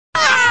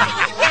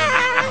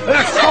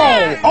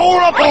ho!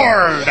 All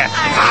aboard!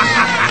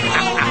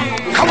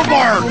 Come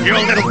aboard, you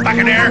little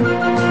buccaneer!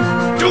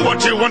 Do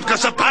what you want,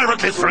 'cause a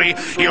pirate is free.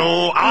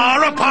 You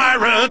are a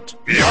pirate.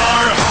 You're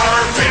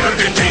our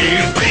favorite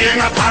indeed. Being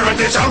a pirate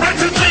is a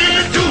right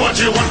indeed. Do what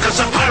you want, 'cause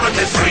a pirate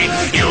is free.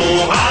 You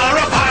are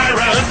a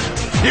pirate.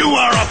 You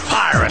are a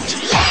pirate.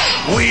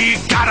 We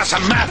got us a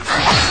map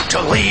to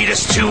lead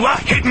us to a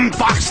hidden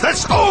box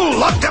that's all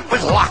locked up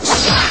with locks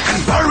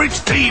and buried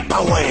deep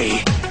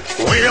away.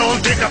 We'll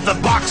dig up the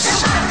box.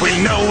 We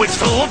know it's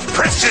full of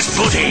precious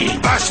booty.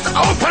 Bust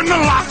open the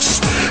locks,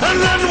 and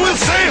then we'll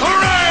say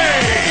hooray!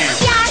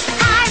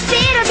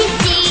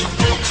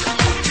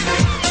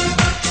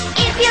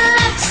 If you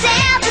love to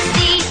sail the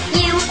sea,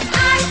 you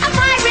are a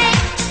pirate.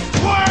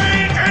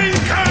 Weigh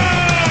anchor!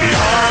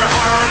 You're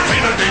our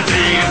favorite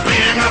indeed.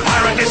 Being a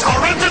pirate is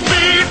horrid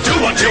indeed. Do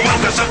what you want,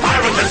 'cause a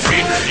pirate is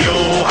free. You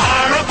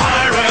are a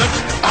pirate.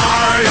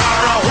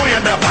 You're a way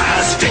in the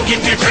past.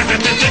 Digging deep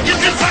and digging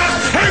deep fast.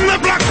 Hang the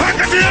black flag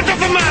at the end of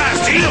the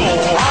mast. You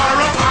are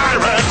a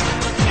pirate.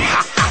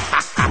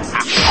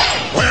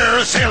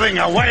 We're sailing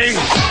away.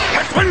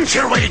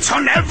 Adventure waits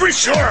on every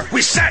shore.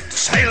 We set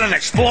sail and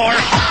explore,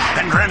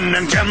 and run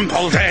and jump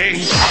all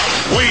day.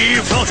 We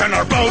float on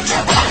our boat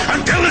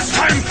until it's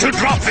time to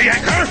drop the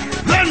anchor.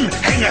 Then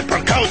hang up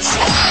our coats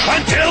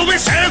until we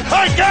sail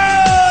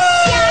again.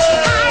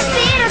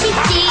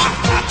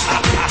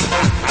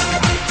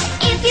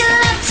 If you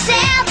love to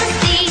sail the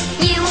sea,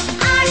 you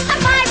are a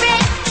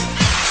pirate.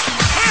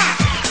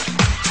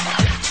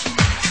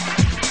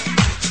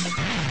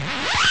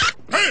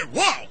 Hey,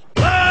 whoa!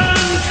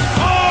 Land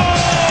ho!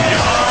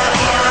 You're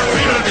our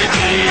favorite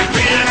indeed.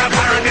 Being a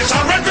pirate is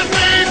a right with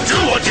me. Do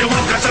what you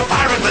want, 'cause a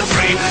pirate is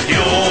free.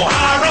 You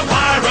are a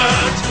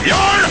pirate.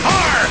 You're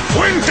hard.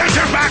 Wings at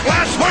your back,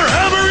 lads,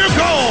 wherever you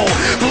go.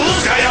 Blue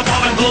sky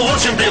above and blue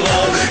ocean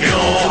below. You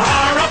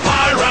are a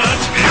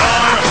pirate.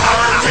 You're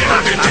our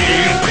favorite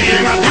indeed.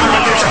 Being a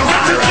pirate is a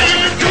right with me.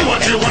 Do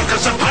what you want,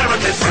 'cause a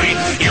pirate is free.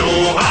 You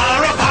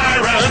are a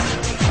pirate.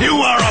 You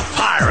are a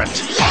pirate.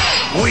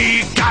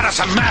 We got us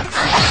a map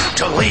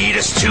to lead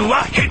us to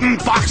a hidden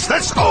box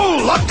that's all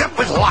locked up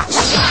with locks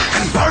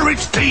and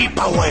buried deep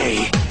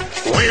away.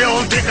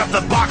 We'll dig up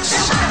the box.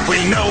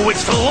 We know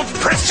it's full of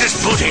precious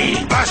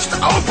booty. Bust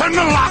open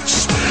the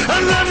locks,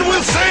 and then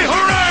we'll say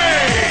hooray!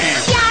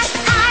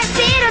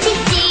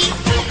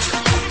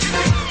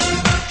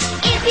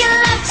 If you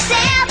love to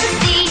sail the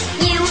sea,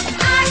 you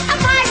are a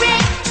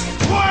pirate.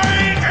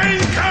 Weigh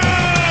anchor!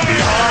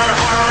 You're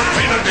our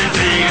favorite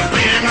indeed.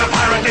 Being a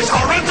pirate is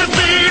horrid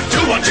indeed. Do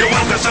what you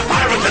want, 'cause a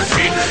pirate is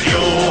free.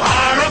 You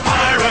are a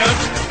pirate.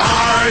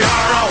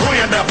 You're a way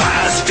in the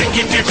past.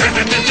 Digging deep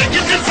and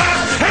digging deep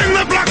fast. Hang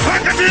the black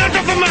flag at the end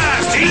of the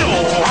mast. You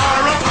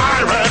are a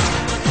pirate.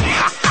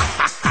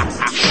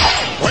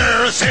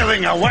 We're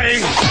sailing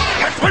away.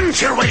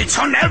 Adventure waits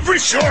on every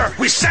shore.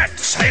 We set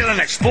sail and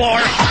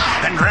explore,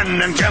 and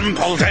run and jump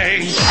all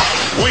day.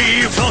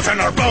 We float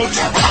on our boat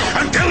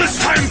until it's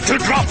time to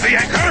drop the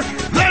anchor.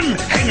 Then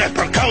hang up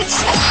our coats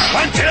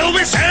until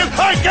we sail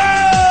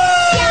again.